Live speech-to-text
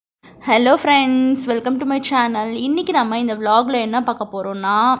Hello friends, welcome to my channel. இன்னைக்கு நம்ம இந்த vlogல என்ன பார்க்க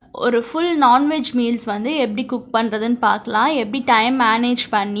போறோம்னா ஒரு full non-veg meals வந்து எப்படி cook பண்றதுன்னு பார்க்கலாம். எப்படி டைம் மேனேஜ்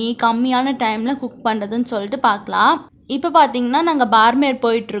பண்ணி கம்மியான டைம்ல cook பண்றதுன்னு சொல்லிட்டு பார்க்கலாம். இப்போ பாத்தீங்கன்னா நாங்க பார்மேர்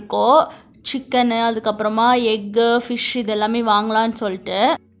போயிட்டு இருக்கோம். சிக்கன் அதுக்கு அப்புறமா எக், ஃபிஷ் இதெல்லாம் வாங்கலாம்னு சொல்லிட்டு.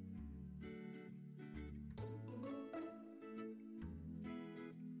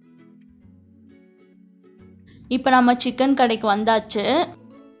 இப்போ நம்ம சிக்கன் கடைக்கு வந்தாச்சு.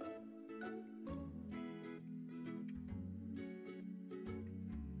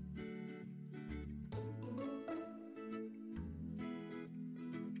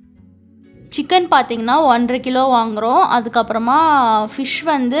 சிக்கன் பார்த்தீங்கன்னா 1.5 கிலோ வாங்குகிறோம். அதுக்கப்புறமா ஃபிஷ்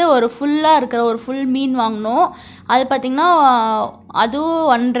வந்து ஒரு ஃபுல்லாக இருக்கிற ஒரு ஃபுல் மீன் வாங்கினோம். அது பார்த்திங்கன்னா அதுவும்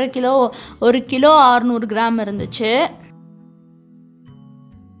 1.5 கிலோ, 1 கிலோ 600 கிராம் இருந்துச்சு.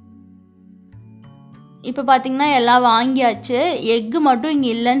 இப்போ பார்த்திங்கன்னா எல்லாம் வாங்கியாச்சு. எக்கு மட்டும்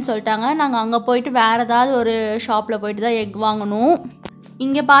இங்கே இல்லைன்னு சொல்லிட்டாங்க. நாங்கள் அங்கே போயிட்டு வேறு ஏதாவது ஒரு ஷாப்பில் போயிட்டு தான் எக் வாங்கணும்.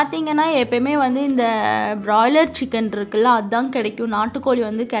 இங்கே பார்த்தீங்கன்னா எப்பயுமே வந்து இந்த பிராய்லர் சிக்கன் இருக்குல்ல அதுதான் கிடைக்கும், நாட்டுக்கோழி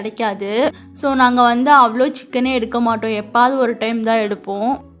வந்து கிடைக்காது. ஸோ நாங்கள் வந்து அவ்வளோ சிக்கனே எடுக்க மாட்டோம், எப்பாவது ஒரு டைம் தான்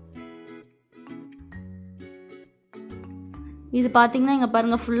எடுப்போம். இது பார்த்தீங்கன்னா இங்கே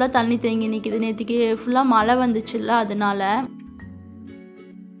பாருங்கள் ஃபுல்லாக தண்ணி தேங்கி நிற்கிது. நேற்றுக்கு ஃபுல்லாக மழை வந்துச்சுல்ல அதனால.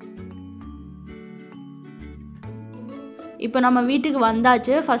 இப்போ நம்ம வீட்டுக்கு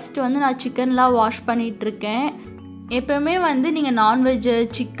வந்தாச்சு. ஃபஸ்ட்டு வந்து நான் சிக்கன்லாம் வாஷ் பண்ணிகிட்ருக்கேன். எப்போவுமே வந்து நீங்கள் நான்வெஜ்ஜு,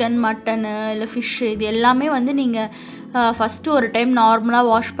 சிக்கன், மட்டனு இல்லை ஃபிஷ்ஷு இது எல்லாமே வந்து நீங்கள் ஃபஸ்ட்டு ஒரு டைம் நார்மலாக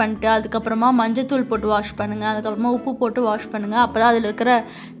வாஷ் பண்ணிட்டு அதுக்கப்புறமா மஞ்சத்தூள் போட்டு வாஷ் பண்ணுங்கள், அதுக்கப்புறமா உப்பு போட்டு வாஷ் பண்ணுங்கள். அப்போ தான் அதில் இருக்கிற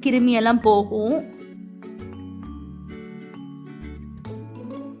கிருமியெல்லாம் போகும்.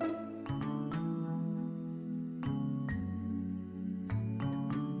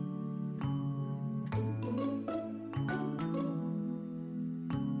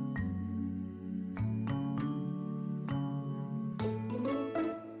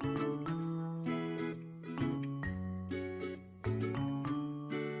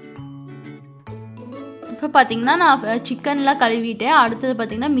 இப்போ பார்த்தீங்கன்னா நான் சிக்கன்லாம் கழுவிட்டேன். அடுத்தது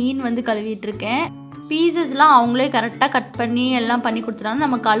பார்த்திங்கன்னா மீன் வந்து கழுவிட்டுருக்கேன். பீசஸ்லாம் அவங்களே கரெக்டாக கட் பண்ணி எல்லாம் பண்ணி கொடுத்துட்டாங்க.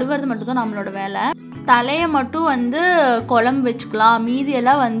 நம்ம கழுவுறது மட்டும் தான் நம்மளோட வேலை. தலையை மட்டும் வந்து குழம்பு வச்சுக்கலாம்,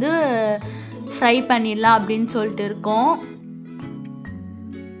 மீதியெல்லாம் வந்து ஃப்ரை பண்ணிடலாம் அப்படின்னு சொல்லிட்டு இருக்கோம்.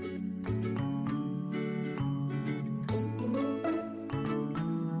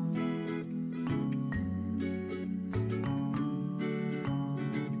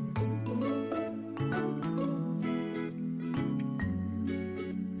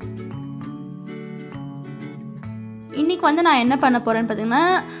 இன்றைக்கி வந்து நான் என்ன பண்ண போகிறேன்னு பார்த்தீங்கன்னா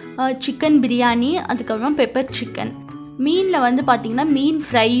சிக்கன் பிரியாணி, அதுக்கப்புறமா பெப்பர் சிக்கன். மீனில் வந்து பார்த்திங்கன்னா மீன்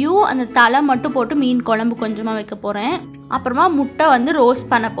ஃப்ரையும் அந்த தலை மட்டும் போட்டு மீன் குழம்பு கொஞ்சமாக வைக்க போகிறேன். அப்புறமா முட்டை வந்து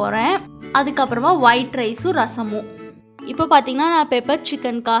ரோஸ்ட் பண்ண போகிறேன். அதுக்கப்புறமா ஒயிட் ரைஸும் ரசமும். இப்போ பார்த்திங்கன்னா நான் பெப்பர்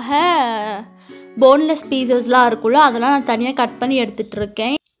சிக்கனுக்காக போன்லெஸ் பீசஸ்லாம் இருக்குல்ல அதெல்லாம் நான் தனியாக கட் பண்ணி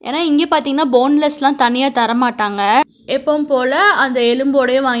எடுத்துகிட்ருக்கேன். ஏன்னா இங்கே பார்த்தீங்கன்னா போன்லெஸ்லாம் தனியாக தரமாட்டாங்க. எப்பவும் போல் அந்த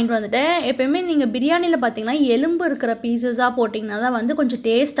எலும்போடையே வாங்கிட்டு வந்துட்டேன். எப்போயுமே நீங்கள் பிரியாணியில் பார்த்தீங்கன்னா எலும்பு இருக்கிற பீசஸாக போட்டிங்கன்னா தான் வந்து கொஞ்சம்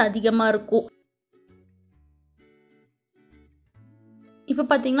டேஸ்ட் அதிகமாக இருக்கும். இப்போ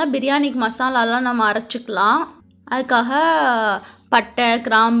பார்த்தீங்கன்னா பிரியாணிக்கு மசாலாலாம் நம்ம அரைச்சிக்கலாம். அதுக்காக பட்டை,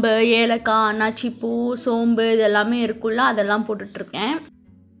 கிராம்பு, ஏலக்காய், அன்னாச்சிப்பூ, சோம்பு இது எல்லாமே இருக்குல்ல அதெல்லாம் போட்டுட்ருக்கேன்.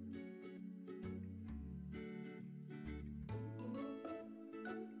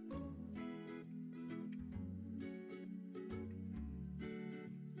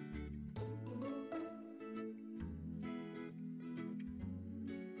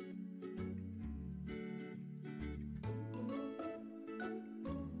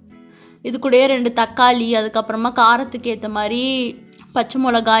 இது கூடயே 2 தக்காளி, அதுக்கப்புறமா காரத்துக்கு ஏற்ற மாதிரி பச்சை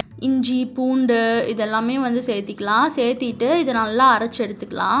மிளகாய், இஞ்சி, பூண்டு இதெல்லாமே வந்து சேர்த்திக்கலாம். சேர்த்திட்டு இதை நல்லா அரைச்சி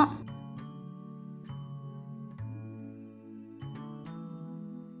எடுத்துக்கலாம்.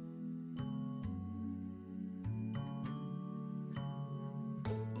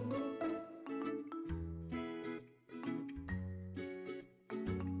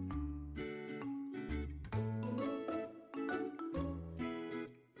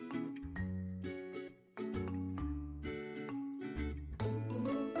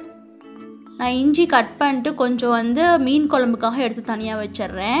 நான் இஞ்சி கட் பண்ணிட்டு கொஞ்சம் வந்து மீன் குழம்புக்காக எடுத்து தனியாக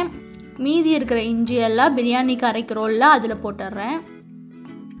வச்சிட்றேன். மீதி இருக்கிற இஞ்சி எல்லாம் பிரியாணிக்கு அரைக்கிறோம்ல அதில் போட்டுடுறேன்.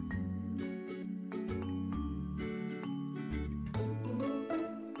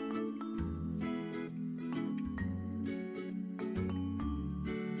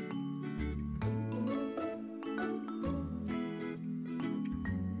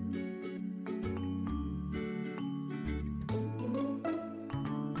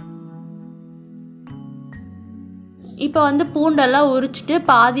 இப்போ வந்து பூண்டெல்லாம் உரிச்சிட்டு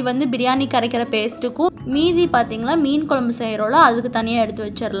பாதி வந்து பிரியாணி கரைக்கிற பேஸ்ட்டுக்கும் மீதி பார்த்தீங்களா மீன் குழம்பு செய்கிறோம்ல அதுக்கு தனியாக எடுத்து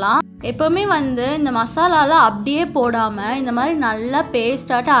வச்சிடலாம். எப்போவுமே வந்து இந்த மசாலாலாம் அப்படியே போடாமல் இந்த மாதிரி நல்லா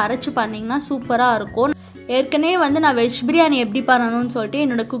பேஸ்ட்டாட்டு அரைச்சி பண்ணிங்கன்னா சூப்பராக இருக்கும். ஏற்கனவே வந்து நான் வெஜ் பிரியாணி எப்படி பண்ணணும்னு சொல்லிட்டு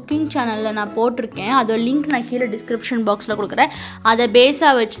என்னோடய குக்கிங் சேனலில் நான் போட்டிருக்கேன். அதோட லிங்க் நான் கீழே டிஸ்கிரிப்ஷன் பாக்ஸில் கொடுக்குறேன். அதை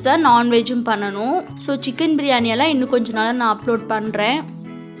பேஸாக வச்சு தான் நான்வெஜ்ஜும் பண்ணணும். ஸோ சிக்கன் பிரியாணியெல்லாம் இன்னும் கொஞ்சம் நாளாக நான் அப்லோட் பண்ணுறேன்.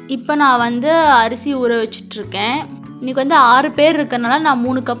 இப்போ நான் வந்து அரிசி ஊற வச்சிட்ருக்கேன். இன்றைக்கி வந்து 6 பேர் இருக்கறனால நான்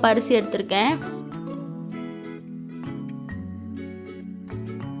 3 கப் அரிசி எடுத்திருக்கேன்.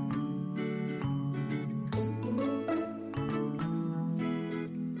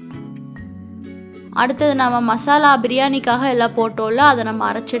 அடுத்தது நம்ம மசாலா பிரியாணிக்காக எல்லாம் போட்டோம்ல அதை நம்ம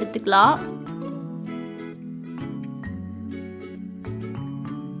அரைச்சி எடுத்துக்கலாம்.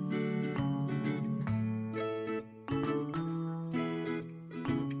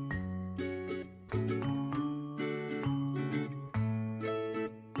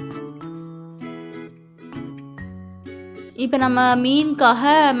 இப்போ நம்ம மீனுக்காக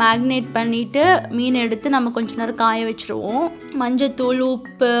மேக்னேட் பண்ணிவிட்டு மீன் எடுத்து நம்ம கொஞ்ச நேரம் காய வச்சுருவோம். மஞ்சத்தூள்,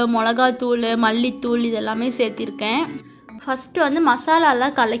 உப்பு, மிளகாத்தூள், மல்லித்தூள் இதெல்லாமே சேர்த்திருக்கேன். ஃபஸ்ட்டு வந்து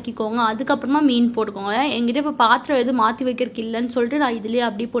மசாலாலாம் கலக்கிக்கோங்க, அதுக்கப்புறமா மீன் போட்டுக்கோங்க. என்கிட்ட இப்போ பாத்திரம் எதுவும் மாற்றி வைக்கிறதுக்கு இல்லைன்னு சொல்லிட்டு நான் இதுலேயே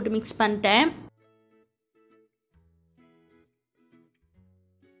அப்படியே போட்டு மிக்ஸ் பண்ணிட்டேன்.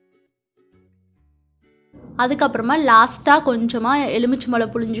 அதுக்கப்புறமா லாஸ்ட்டாக கொஞ்சமாக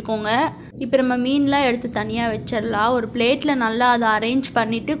எலுமிச்சம்பழம் புழிஞ்சிக்கோங்க. இப்போ நம்ம மீன்லாம் எடுத்து தனியாக வச்சிடலாம். ஒரு பிளேட்டில் நல்லா அதை அரேஞ்ச்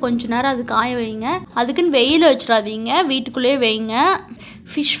பண்ணிவிட்டு கொஞ்ச நேரம் அது காய வைங்க. அதுக்குன்னு வெயில் வச்சிடாதீங்க, வீட்டுக்குள்ளேயே வைங்க.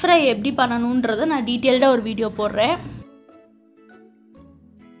 ஃபிஷ் ஃப்ரை எப்படி பண்ணணுன்றதை நான் டீட்டெயில்டாக ஒரு வீடியோ போடுறேன்.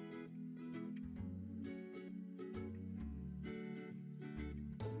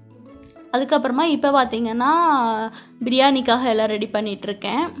 அதுக்கப்புறமா இப்போ பார்த்தீங்கன்னா பிரியாணிக்காக எல்லாம் ரெடி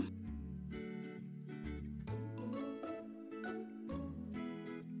பண்ணிகிட்ருக்கேன்.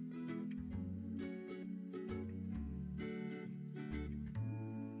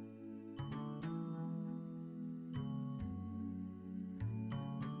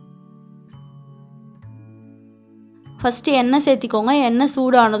 ஃபஸ்ட்டு எண்ணெய் சேர்த்திக்கோங்க. எண்ணெய்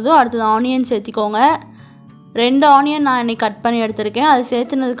சூடானதும் அடுத்தது ஆனியன் சேர்த்திக்கோங்க. 2 ஆனியன் நான் இன்னைக்கு கட் பண்ணி எடுத்திருக்கேன். அது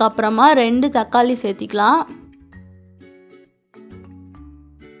சேர்த்துனதுக்கப்புறமா 2 தக்காளி சேர்த்திக்கலாம்.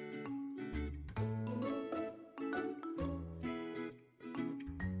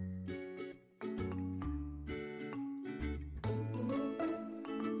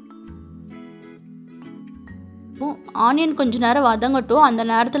 ஆனியன் கொஞ்ச நேரம் வதங்கட்டும். அந்த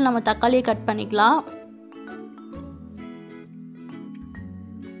நேரத்தில் நம்ம தக்காளியை கட் பண்ணிக்கலாம்.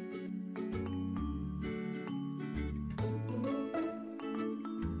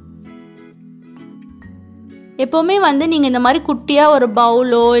 எப்போவுமே வந்து நீங்கள் இந்த மாதிரி குட்டியாக ஒரு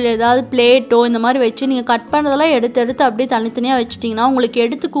பவுலோ இல்லை ஏதாவது பிளேட்டோ இந்த மாதிரி வச்சு நீங்கள் கட் பண்ணுறதெல்லாம் எடுத்து அப்படியே தனித்தனியாக வச்சிட்டிங்கன்னா உங்களுக்கு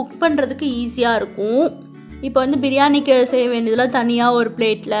எடுத்து குக் பண்ணுறதுக்கு ஈஸியாக இருக்கும். இப்போ வந்து பிரியாணிக்கு செய்ய வேண்டியதெல்லாம் தனியாக ஒரு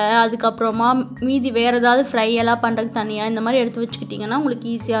பிளேட்டில், அதுக்கப்புறமா மீதி வேறு ஏதாவது ஃப்ரை எல்லாம் பண்ணுறதுக்கு தனியாக இந்த மாதிரி எடுத்து வச்சுக்கிட்டிங்கன்னா உங்களுக்கு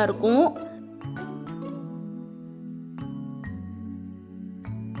ஈஸியாக இருக்கும்.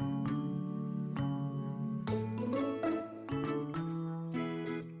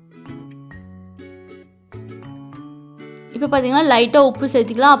 இப்போ பார்த்தீங்கன்னா லைட்டாக உப்பு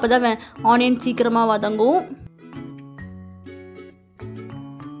சேர்த்திக்கலாம். அப்போ தான் ஆனியன் சீக்கிரமாக வதங்கும்.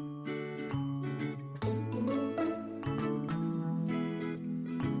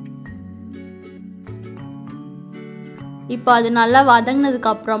 இப்போ அது நல்லா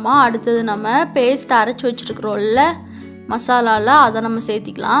வதங்கினதுக்கப்புறமா அடுத்தது நம்ம பேஸ்ட் அரைச்சி வச்சுருக்குறோம்ல மசாலாவில் அதை நம்ம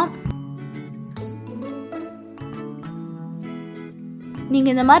சேர்த்திக்கலாம்.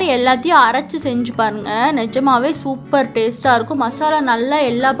 நீங்கள் இந்த மாதிரி எல்லாத்தையும் அரைச்சி செஞ்சு பாருங்கள், நிஜமாகவே சூப்பர் டேஸ்ட்டாக இருக்கும். மசாலா நல்லா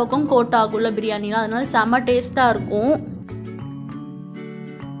எல்லா பக்கமும் கோட் ஆகும்ல பிரியாணிலாம், அதனால செம்ம டேஸ்ட்டாக இருக்கும்.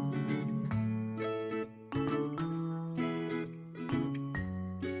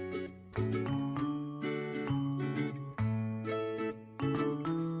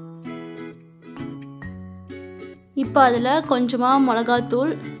 இப்போ அதில் கொஞ்சமாக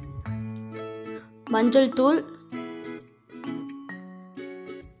மிளகாத்தூள், மஞ்சள் தூள்,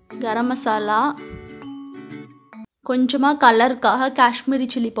 கரம் மசாலா, கொஞ்சமாக கலருக்காக காஷ்மீரி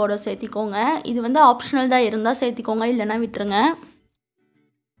சில்லி பவுடர் சேர்த்திக்கோங்க. இது வந்து ஆப்ஷனல் தான், இருந்தால் சேர்த்திக்கோங்க, இல்லைன்னா விட்டுருங்க.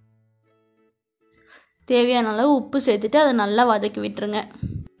 தேவையான அளவு உப்பு சேர்த்துட்டு அதை நல்லா வதக்கி விட்டுருங்க.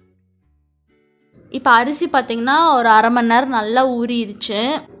 இப்போ அரிசி பார்த்திங்கன்னா ஒரு அரை மணி நேரம் நல்லா ஊறிடுச்சு.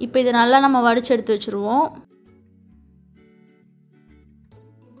 இப்போ இதை நல்லா நம்ம வடித்து எடுத்து வச்சுருவோம்.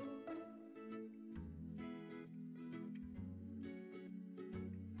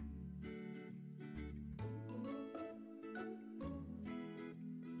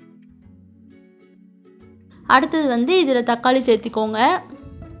 அடுத்தது வந்து இதில் தக்காளி சேர்த்திக்கோங்க.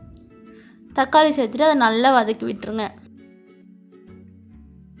 தக்காளி சேர்த்துட்டு அதை நல்லா வதக்கி விட்டுருங்க.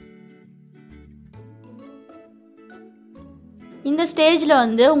 இந்த ஸ்டேஜில்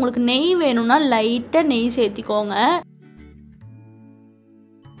வந்து உங்களுக்கு நெய் வேணும்னா லைட்டாக நெய் சேர்த்திக்கோங்க.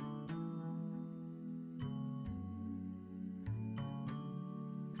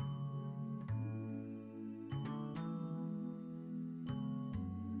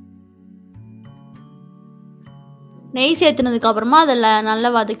 நெய் சேர்த்துனதுக்கப்புறமா அதில் நல்லா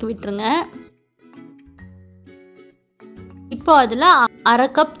வதக்கி விட்டுருங்க. இப்போ அதில் 1/2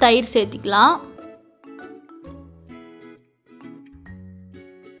 கப் தயிர் சேர்த்திக்கலாம்.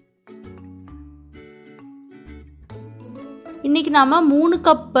 இன்றைக்கி நம்ம 3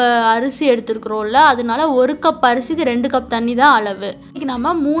 கப் அரிசி எடுத்துருக்குறோம்ல, அதனால 1 கப் அரிசிக்கு 2 கப் தண்ணி தான் அளவு. இன்றைக்கி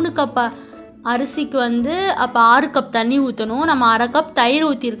நம்ம 3 கப் அரிசிக்கு வந்து அப்போ 6 கப் தண்ணி ஊற்றணும். நம்ம 1/2 கப் தயிர்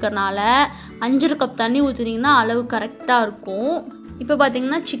ஊற்றிருக்கறனால 5 கப் தண்ணி ஊற்றுனீங்கன்னா அளவு கரெக்டாக இருக்கும். இப்போ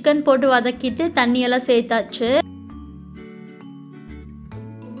பார்த்தீங்கன்னா சிக்கன் போட்டு வதக்கிட்டு தண்ணியெல்லாம் சேர்த்தாச்சு.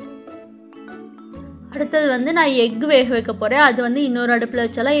 அடுத்தது வந்து நான் எக் வேக வைக்க போகிறேன். அது வந்து இன்னொரு அடுப்பில்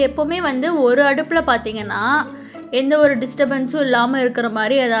வச்சாலாம். எப்போவுமே வந்து ஒரு அடுப்பில் பார்த்தீங்கன்னா எந்த ஒரு டிஸ்டர்பன்ஸும் இல்லாமல் இருக்கிற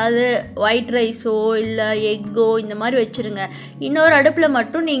மாதிரி ஏதாவது ஒயிட் ரைஸோ இல்லை எக்கோ இந்த மாதிரி வச்சுருங்க. இன்னொரு அடுப்பில்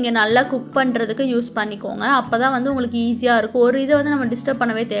மட்டும் நீங்கள் நல்லா குக் பண்ணுறதுக்கு யூஸ் பண்ணிக்கோங்க. அப்போ தான் வந்து உங்களுக்கு ஈஸியாக இருக்கும். ஒரு இதை வந்து நம்ம டிஸ்டர்ப்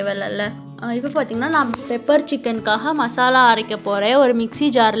பண்ணவே தேவையில்லைல்ல. இப்போ பார்த்திங்கன்னா நான் பெப்பர் சிக்கனுக்காக மசாலா அரைக்க போகிறேன். ஒரு மிக்ஸி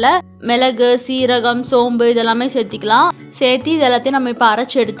ஜாரில் மிளகு, சீரகம், சோம்பு இதெல்லாமே சேர்த்திக்கலாம். சேர்த்து இது எல்லாத்தையும் நம்ம இப்போ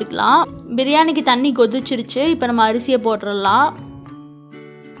அரைச்சி எடுத்துக்கலாம். பிரியாணிக்கு தண்ணி கொதிச்சிருச்சு. இப்போ நம்ம அரிசியை போட்டுடலாம்.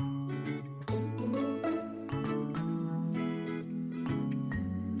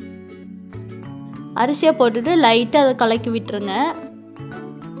 அரிசியை போட்டுட்டு லைட்டாக அதை கலக்கி விட்டுருங்க.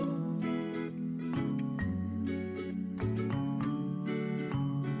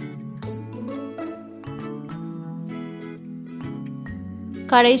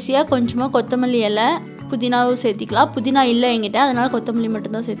 கடைசியாக கொஞ்சமாக கொத்தமல்லி இலை, புதினாவும் சேர்த்திக்கலாம். புதினா இல்லை என்கிட்ட, அதனால் கொத்தமல்லி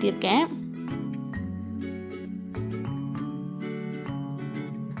மட்டும்தான் சேர்த்திருக்கேன்.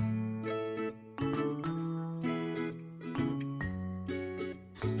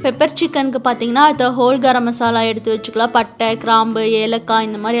 பெப்பர் சிக்கனுக்கு பார்த்தீங்கன்னா அது ஹோல் கரம் மசாலா எடுத்து வச்சுக்கலாம். பட்டை, கிராம்பு, ஏலக்காய்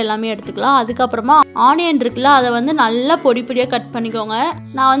இந்த மாதிரி எல்லாமே எடுத்துக்கலாம். அதுக்கப்புறமா ஆனியன் இருக்குல்ல, அதை வந்து நல்லா பொடி பொடியாக கட் பண்ணிக்கோங்க.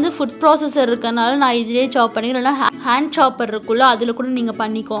 நான் வந்து ஃபுட் ப்ராசஸர் இருக்கிறனால நான் இதிலே சாப் பண்ணிக்கிறேன். இல்லைனா ஹேண்ட் சாப்பர் இருக்குல்ல, அதில் கூட நீங்கள்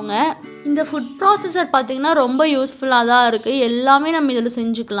பண்ணிக்கோங்க. இந்த ஃபுட் ப்ராசஸர் பார்த்தீங்கன்னா ரொம்ப யூஸ்ஃபுல்லாக தான் இருக்குது. எல்லாமே நம்ம இதில்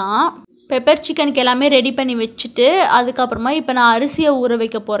செஞ்சுக்கலாம். பெப்பர் சிக்கனுக்கு எல்லாமே ரெடி பண்ணி வச்சுட்டு அதுக்கப்புறமா இப்போ நான் அரிசியை ஊற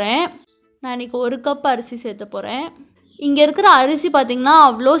வைக்க போகிறேன். நான் இன்றைக்கி 1 கப் அரிசி சேர்த்த போகிறேன். இங்கே இருக்கிற அரிசி பார்த்திங்கன்னா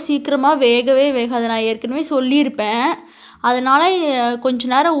அவ்வளோ சீக்கிரமாக வேகவே வேகாது. நான் ஏற்கனவே சொல்லியிருப்பேன். அதனால்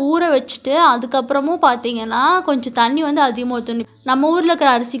கொஞ்சம் நேரம் ஊற வச்சுட்டு அதுக்கப்புறமும் பார்த்திங்கன்னா கொஞ்சம் தண்ணி வந்து அதிகமாக ஊற்றணும். நம்ம ஊரில் இருக்கிற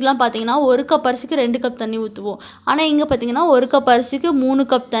அரிசிக்கெலாம் பார்த்திங்கன்னா 1 கப் அரிசிக்கு 2 கப் தண்ணி ஊற்றுவோம். ஆனால் இங்கே பார்த்திங்கன்னா 1 கப் அரிசிக்கு 3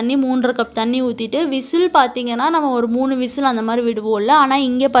 கப் தண்ணி, 3.5 கப் தண்ணி ஊற்றிட்டு விசில் பார்த்திங்கன்னா நம்ம ஒரு 3 விசில் அந்த மாதிரி விடுவோம்ல. ஆனால்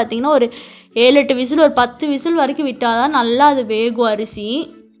இங்கே பார்த்திங்கன்னா ஒரு 7-8 விசில், ஒரு 10 விசில் வரைக்கும் விட்டால் தான் நல்லா அது வேகும் அரிசி.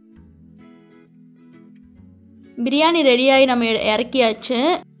 பிரியாணி ரெடியாகி நம்ம இறக்கியாச்சு.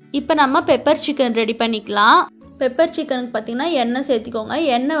 இப்போ நம்ம பெப்பர் சிக்கன் ரெடி பண்ணிக்கலாம். பெப்பர் சிக்கனுக்கு பார்த்திங்கன்னா எண்ணெய் சேர்த்திக்கோங்க.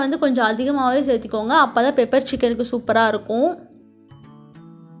 எண்ணெய் வந்து கொஞ்சம் அதிகமாகவே சேர்த்திக்கோங்க. அப்போ தான் பெப்பர் சிக்கனுக்கு சூப்பராக இருக்கும்.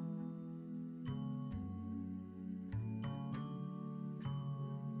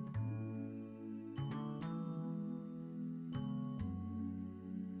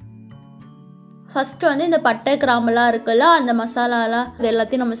 ஃபஸ்ட்டு வந்து இந்த பட்டை, கிராம்பெல்லாம் இருக்குல்ல, அந்த மசாலாலாம் இது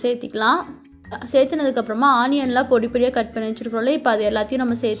எல்லாத்தையும் நம்ம சேர்த்திக்கலாம். சேர்த்துனதுக்கப்புறமா ஆனியன்லாம் பொடி பொடியாக கட் பண்ணி வச்சுருக்கோம்ல, இப்போ அது எல்லாத்தையும்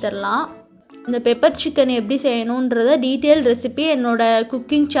நம்ம சேர்த்துடலாம். இந்த பெப்பர் சிக்கன் எப்படி செய்யணுன்றத டீட்டெயில் ரெசிபி என்னோடய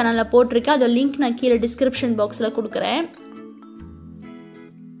குக்கிங் சேனலில் போட்டிருக்கேன். அதோட லிங்க் நான் கீழே டிஸ்கிரிப்ஷன் பாக்ஸில் கொடுக்குறேன்.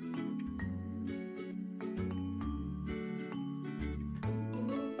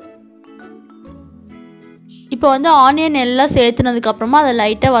 இப்போ வந்து ஆனியன் எல்லாம் சேர்த்துனதுக்கப்புறமா அதை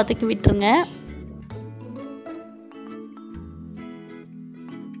லைட்டாக வதக்கி விட்டுருங்க.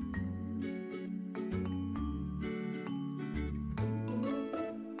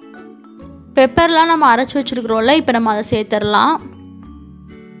 பெப்பர்லாம் நம்ம அரைச்சி வச்சுருக்குறோம்ல, இப்போ நம்ம அதை சேர்த்துடலாம்.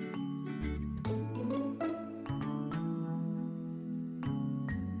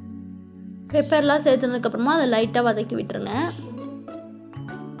 பெப்பர்லாம் சேர்த்துனதுக்கப்புறமா அதை லைட்டாக வதக்கி விட்டுருங்க.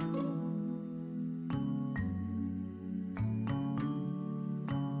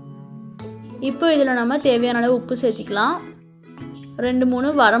 இப்போ இதில் நம்ம தேவையான அளவு உப்பு சேர்த்திக்கலாம்.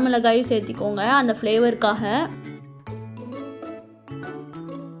 2-3 வரமிளகாயும் சேர்த்திக்கோங்க அந்த ஃப்ளேவருக்காக.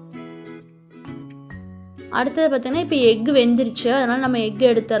 அடுத்தது பார்த்தீங்கன்னா இப்போ எக்கு வெந்துருச்சு, அதனால் நம்ம எக்கு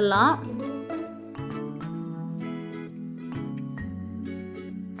எடுத்துடலாம்.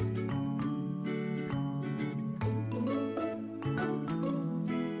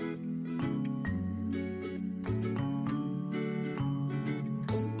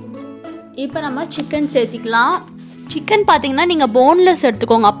 இப்போ நம்ம சிக்கன் சேர்த்திக்கலாம். சிக்கன் பார்த்தீங்கன்னா நீங்கள் போன்லெஸ்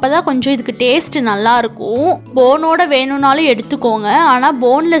எடுத்துக்கோங்க, அப்போ தான் கொஞ்சம் இதுக்கு டேஸ்ட்டு நல்லாயிருக்கும். போனோட வேணும்னாலும் எடுத்துக்கோங்க, ஆனால்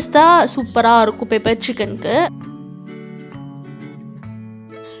போன்லெஸ் தான் சூப்பராக இருக்கும் பெப்பர் சிக்கனுக்கு.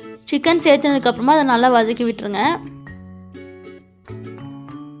 சிக்கன் சேர்த்துனதுக்கப்புறமா அதை நல்லா வதக்கி விட்டுருங்க.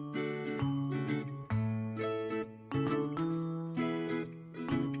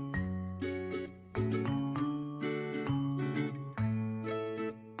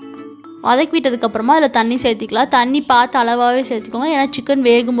 வதக்கி விட்டதுக்கப்புறமா அதில் தண்ணி சேர்த்திக்கலாம். தண்ணி பார்த்து அளவாகவே சேர்த்துக்கோங்க, ஏன்னா சிக்கன்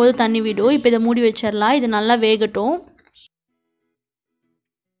வேகும்போது தண்ணி விடும். இப்போ இதை மூடி வச்சிடலாம், இது நல்லா வேகட்டும்.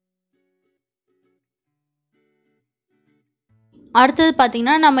 அடுத்தது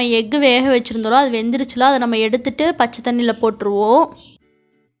பார்த்திங்கன்னா நம்ம எக்கு வேக வச்சுருந்தோம், அது வெந்துருச்சுல, அதை நம்ம எடுத்துட்டு பச்சை தண்ணியில் போட்டுருவோம்.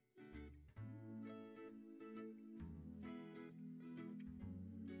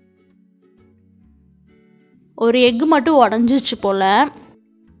 ஒரு எக்கு மட்டும் உடஞ்சிச்சு போல்.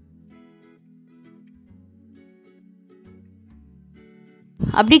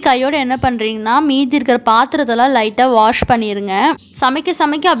 அப்படி கையோடு என்ன பண்ணுறீங்கன்னா மீதி இருக்கிற பாத்திரத்தெல்லாம் லைட்டாக வாஷ் பண்ணிடுங்க.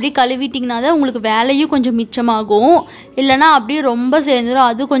 சமைக்க அப்படி கழுவிட்டிங்கன்னா தான் உங்களுக்கு வேலையும் கொஞ்சம் மிச்சமாகும். இல்லைனா அப்படியே ரொம்ப சேர்ந்துடும்.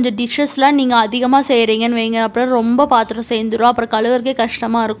 அதுவும் கொஞ்சம் டிஷ்ஷஸ்லாம் நீங்கள் அதிகமாக செய்கிறீங்கன்னு வைங்க, அப்புறம் ரொம்ப பாத்திரம் சேர்ந்துடும், அப்புறம் கழுவுறக்கே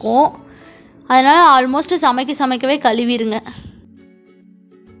கஷ்டமாக இருக்கும். அதனால் ஆல்மோஸ்ட் சமைக்கவே கழுவிடுங்க.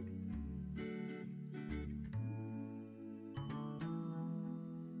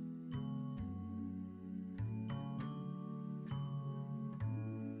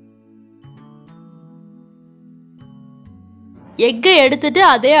 எக்கை எடுத்துகிட்டு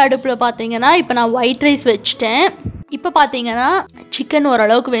அதே அடுப்பில் பார்த்தீங்கன்னா இப்போ நான் ஒயிட் ரைஸ் வச்சுட்டேன். இப்போ பார்த்தீங்கன்னா சிக்கன்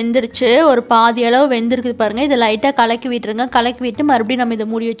ஓரளவுக்கு வெந்துருச்சு, ஒரு பாதி அளவு வெந்திருக்குது பாருங்கள். இதை லைட்டாக கலக்கி விட்டுருங்க. கலக்கி விட்டு மறுபடியும் நம்ம இதை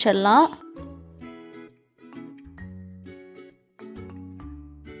மூடி வச்சிடலாம்.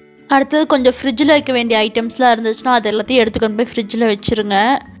 அடுத்தது கொஞ்சம் ஃப்ரிட்ஜில் வைக்க வேண்டிய ஐட்டம்ஸ்லாம் இருந்துச்சுன்னா அது எல்லாத்தையும் எடுத்துக்கொண்டு போய் ஃப்ரிட்ஜில் வச்சுருங்க.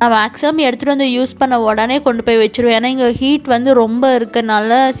 நான் மேக்ஸிமம் எடுத்துகிட்டு வந்து யூஸ் பண்ண உடனே கொண்டு போய் வச்சுருவேன், ஏன்னா இங்கே ஹீட் வந்து ரொம்ப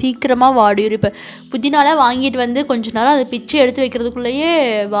இருக்கனால சீக்கிரமாக வாடிடும். இப்போ புதினாலாம் வாங்கிட்டு வந்து கொஞ்ச நேரம் அதை பிச்சு எடுத்து வைக்கிறதுக்குள்ளேயே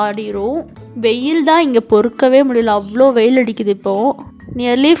வாடிடும். வெயில் தான் இங்கே பொறுக்கவே முடியல, அவ்வளோ வெயில் அடிக்குது. இப்போது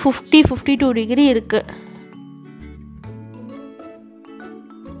நியர்லி 52 டிகிரி இருக்குது.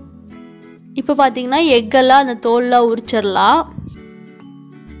 இப்போ பார்த்தீங்கன்னா எக்கெல்லாம் அந்த தோல்லாம் உரிச்சிடலாம்.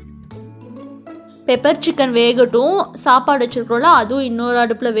 பெப்பர் சிக்கன் வேகட்டும், சாப்பாடு வச்சுருக்கோம்ல அதுவும் இன்னொரு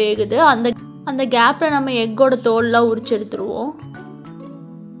அடுப்பில் வேகுது. அந்த கேப்பில் நம்ம எக்கோட தோல்லாம் உரிச்சு எடுத்துருவோம்.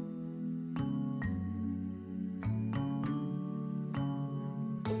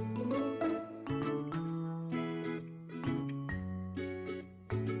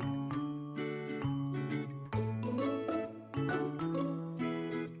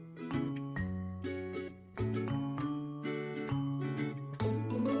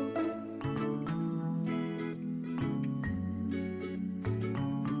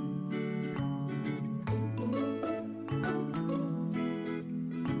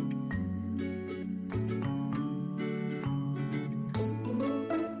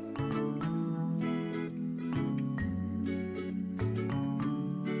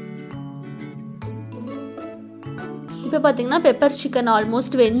 இப்போ பார்த்தீங்கன்னா பெப்பர் சிக்கன்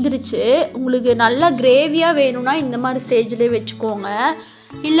ஆல்மோஸ்ட் வெந்துருச்சு. உங்களுக்கு நல்லா கிரேவியாக வேணும்னா இந்த மாதிரி ஸ்டேஜ்லேயே வச்சுக்கோங்க.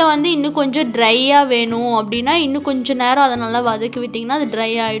 இல்லை வந்து இன்னும் கொஞ்சம் ட்ரையாக வேணும் அப்படின்னா இன்னும் கொஞ்சம் நேரம் அதை நல்லா வதக்கி விட்டிங்கன்னா அது ட்ரை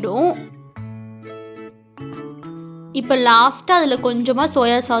ஆகிடும். இப்போ லாஸ்ட்டாக அதில் கொஞ்சமாக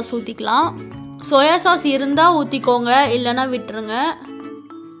சோயா சாஸ் ஊற்றிக்கலாம். சோயா சாஸ் இருந்தால் ஊற்றிக்கோங்க, இல்லைன்னா விட்டுருங்க.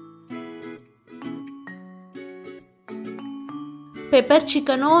 பெப்பர்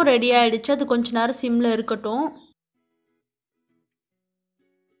சிக்கனும் ரெடி ஆகிடுச்சு, அது கொஞ்ச நேரம் சிம்மில் இருக்கட்டும்.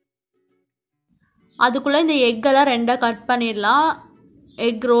 அதுக்குள்ளே இந்த எக்கெல்லாம் ரெண்டாக கட் பண்ணிடலாம்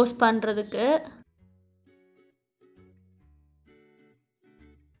எக் ரோஸ்ட் பண்ணுறதுக்கு.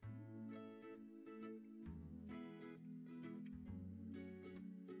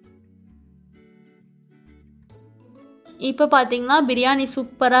 இப்போ பார்த்தீங்கன்னா பிரியாணி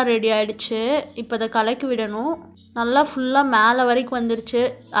சூப்பராக ரெடி ஆகிடுச்சு. இப்போ அதை கலக்கி விடணும். நல்லா ஃபுல்லாக மேலே வரைக்கும் வந்துருச்சு.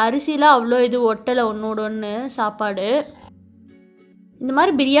 அரிசியில் அவ்வளோ இது ஒட்டலை ஒன்றோட ஒன்று சாப்பாடு. இந்த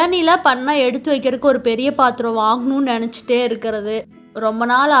மாதிரி பிரியாணிலாம் பண்ணால் எடுத்து வைக்கிறதுக்கு ஒரு பெரிய பாத்திரம் வாங்கணும்னு நினச்சிட்டே இருக்கிறது. ரொம்ப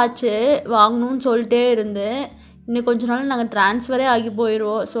நாள் ஆச்சு வாங்கணும்னு சொல்லிட்டே இருந்து. இன்னும் கொஞ்ச நாள் நாங்கள் ட்ரான்ஸ்ஃபரே ஆகி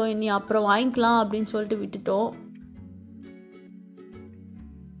போயிடுவோம். ஸோ இனி அப்புறம் வாங்கிக்கலாம் அப்படின்னு சொல்லிட்டு விட்டுட்டோம்.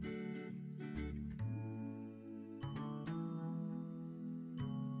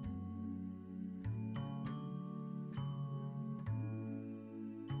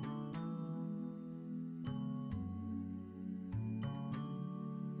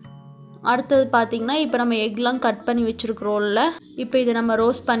 அடுத்தது பார்த்திங்கன்னா இப்போ நம்ம எக்லாம் கட் பண்ணி வச்சுருக்குறோம்ல, இப்போ இதை நம்ம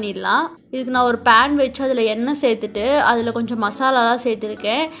ரோஸ்ட் பண்ணிடலாம். இதுக்கு நான் ஒரு பேன் வச்சு அதில் எண்ணெய் சேர்த்துட்டு அதில் கொஞ்சம் மசாலாலாம்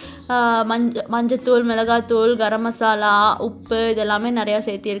சேர்த்துருக்கேன். மஞ்சத்தூள், மிளகாத்தூள், கரம் மசாலா, உப்பு இதெல்லாமே நிறையா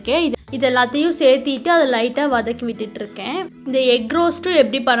சேர்த்திருக்கேன். இது எல்லாத்தையும் சேர்த்திட்டு அதை லைட்டாக வதக்கி விட்டுட்ருக்கேன். இந்த எக் ரோஸ்ட்டும்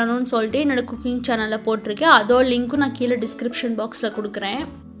எப்படி பண்ணணும்னு சொல்லிட்டு என்னோடய குக்கிங் சேனலில் போட்டிருக்கேன். அதோட லிங்க்கும் நான் கீழே டிஸ்கிரிப்ஷன் பாக்ஸில் கொடுக்குறேன்.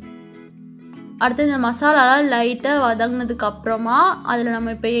 அடுத்து இந்த மசாலாலாம் லைட்டாக வதங்கினதுக்கு அப்புறமா அதில்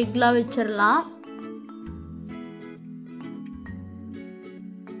நம்ம இப்போ எக்லாம் வச்சிடலாம்.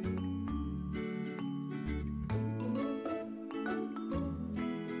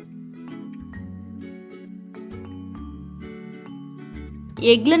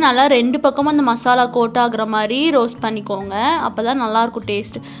 எக்கில் நல்லா 2 பக்கமும் அந்த மசாலா கோட் ஆகிற மாதிரி ரோஸ்ட் பண்ணிக்கோங்க. அப்போ தான் நல்லாயிருக்கும்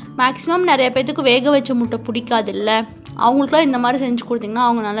டேஸ்ட். மேக்ஸிமம் நிறைய பேர்த்துக்கு வேக வச்ச முட்டை பிடிக்காது இல்லை, அவங்களுக்குலாம் இந்த மாதிரி செஞ்சு கொடுத்திங்கன்னா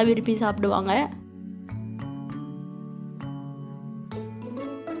அவங்க நல்லா விரும்பி சாப்பிடுவாங்க.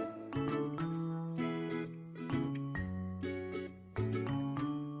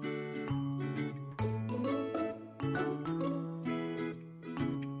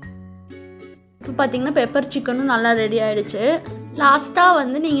 இப்போ பார்த்திங்கன்னா பெப்பர் சிக்கனும் நல்லா ரெடி ஆகிடுச்சு. லாஸ்ட்டாக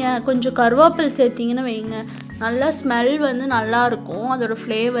வந்து நீங்கள் கொஞ்சம் கருவேப்பிலை சேர்த்திங்கன்னு வைங்க, நல்லா ஸ்மெல் வந்து நல்லாயிருக்கும் அதோடய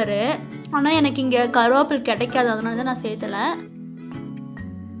ஃப்ளேவரு. ஆனால் எனக்கு இங்கே கருவேப்பிலை கிடைக்காது, அதனால தான் நான் சேர்த்தலை.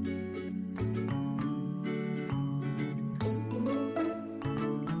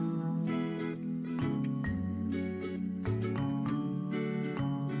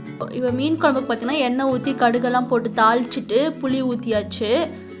 இப்போ மீன் குழம்புக்கு பார்த்திங்கன்னா எண்ணெய் ஊற்றி கடுகெல்லாம் போட்டு தாளிச்சிட்டு புளி ஊற்றியாச்சு.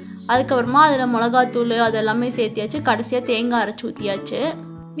 அதுக்கப்புறமா அதில் மிளகாத்தூள் அதெல்லாமே சேர்த்தியாச்சு. கடைசியாக தேங்காய் அரைச்சி ஊற்றியாச்சு.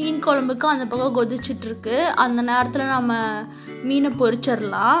 மீன் குழம்புக்கு அந்த பக்கம் கொதிச்சிட்ருக்கு. அந்த நேரத்தில் நம்ம மீனை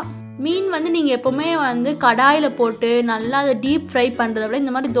பொரிச்சிடலாம். மீன் வந்து நீங்கள் எப்போவுமே வந்து கடாயில் போட்டு நல்லா அதை டீப் ஃப்ரை பண்ணுறத விட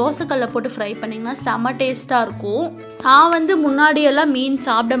இந்த மாதிரி தோசைக்கல்லில் போட்டு ஃப்ரை பண்ணிங்கன்னா செம்ம டேஸ்ட்டாக இருக்கும். நான் வந்து முன்னாடியெல்லாம் மீன்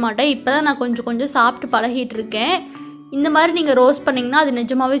சாப்பிட மாட்டேன், இப்போ தான் நான் கொஞ்சம் கொஞ்சம் சாப்பிட்டு பழகிட்டு இருக்கேன். இந்த மாதிரி நீங்கள் ரோஸ்ட் பண்ணிங்கன்னா அது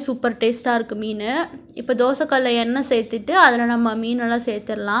நிஜமாகவே சூப்பர் டேஸ்ட்டாக இருக்குது மீன். இப்போ தோசைக்கல்லில் எண்ணெய் சேர்த்துட்டு அதில் நம்ம மீனெல்லாம்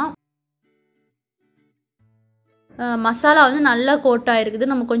சேர்த்துடலாம். மசாலா வந்து நல்லா கோட்டாக இருக்குது,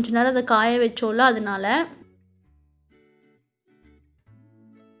 நம்ம கொஞ்ச நேரம் அதை காய வச்சோம்ல அதனால.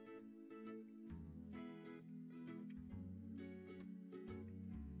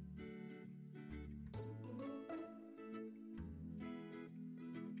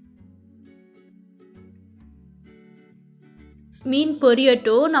 மீன்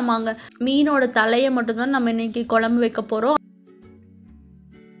பொரியட்டும். நம்ம அங்கே மீனோட தலையை மட்டும்தான் நம்ம இன்றைக்கி குழம்பு வைக்க போகிறோம்.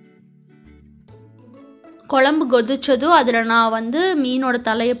 குழம்பு கொதிச்சதும் அதில் நான் வந்து மீனோட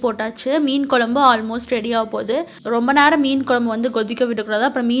தலையை போட்டாச்சு. மீன் குழம்பு ஆல்மோஸ்ட் ரெடி ஆக போகுது. ரொம்ப நேரம் மீன் குழம்பு வந்து கொதிக்க விடக்கூடாது,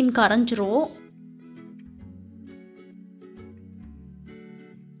 அப்புறம் மீன் கரைஞ்சிரும்.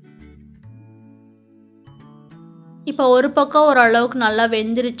 இப்போ ஒரு பக்கம் ஓரளவுக்கு நல்லா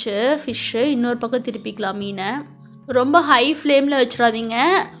வெந்துருச்சு ஃபிஷ்ஷு, இன்னொரு பக்கம் திருப்பிக்கலாம் மீனை. ரொம்ப ஹை ஃப்ளேமில் வச்சிடாதீங்க,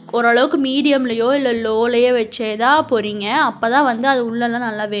 ஓரளவுக்கு மீடியம்லையோ இல்லை லோலையோ வச்சே தான் பொரிங்க. அப்போ தான் வந்து அது உள்ளெல்லாம்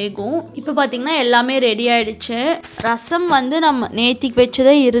நல்லா வேகும். இப்போ பார்த்திங்கன்னா எல்லாமே ரெடி ஆகிடுச்சு. ரசம் வந்து நம்ம நேத்திக்கு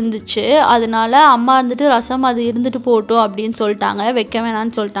வச்சதே இருந்துச்சு, அதனால அம்மா வந்துட்டு ரசம் அது இருந்துட்டு போட்டோம் அப்படின்னு சொல்லிட்டாங்க, வைக்க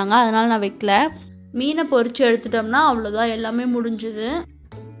வேணான்னு சொல்லிட்டாங்க. அதனால் நான் வைக்கல. மீனை பொரித்து எடுத்துட்டோம்னா அவ்வளோதான், எல்லாமே முடிஞ்சுது.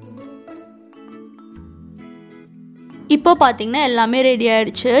 இப்போ பார்த்திங்கன்னா எல்லாமே ரெடி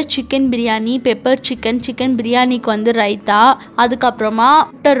ஆகிடுச்சு. சிக்கன் பிரியாணி, பெப்பர் சிக்கன் பிரியாணிக்கு வந்து ரைத்தா, அதுக்கப்புறமா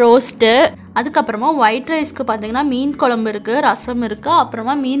முட்டை ரோஸ்ட்டு, அதுக்கப்புறமா ஒயிட் ரைஸ்க்கு பார்த்தீங்கன்னா மீன் குழம்பு இருக்குது, ரசம் இருக்குது,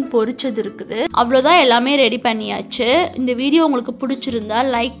 அப்புறமா மீன் பொரிச்சது இருக்குது. அவ்வளோதான், எல்லாமே ரெடி பண்ணியாச்சு. இந்த வீடியோ உங்களுக்கு பிடிச்சிருந்தா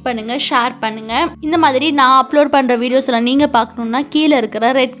லைக் பண்ணுங்கள், ஷேர் பண்ணுங்கள். இந்த மாதிரி நான் அப்லோட் பண்ணுற வீடியோஸ்லாம் நீங்கள் பார்க்கணுன்னா கீழே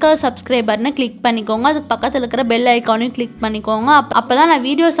இருக்கிற ரெட் கலர் சப்ஸ்கிரைப் பட்டனை கிளிக் பண்ணிக்கோங்க. அதுக்கு பக்கத்தில் இருக்கிற பெல் ஐக்கானையும் கிளிக் பண்ணிக்கோங்க. அப்போ தான் நான்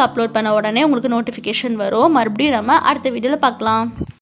வீடியோஸ் அப்லோட் பண்ண உடனே உங்களுக்கு நோட்டிஃபிகேஷன் வரும். மறுபடியும் நம்ம அடுத்த வீடியோவில் பார்க்கலாம்.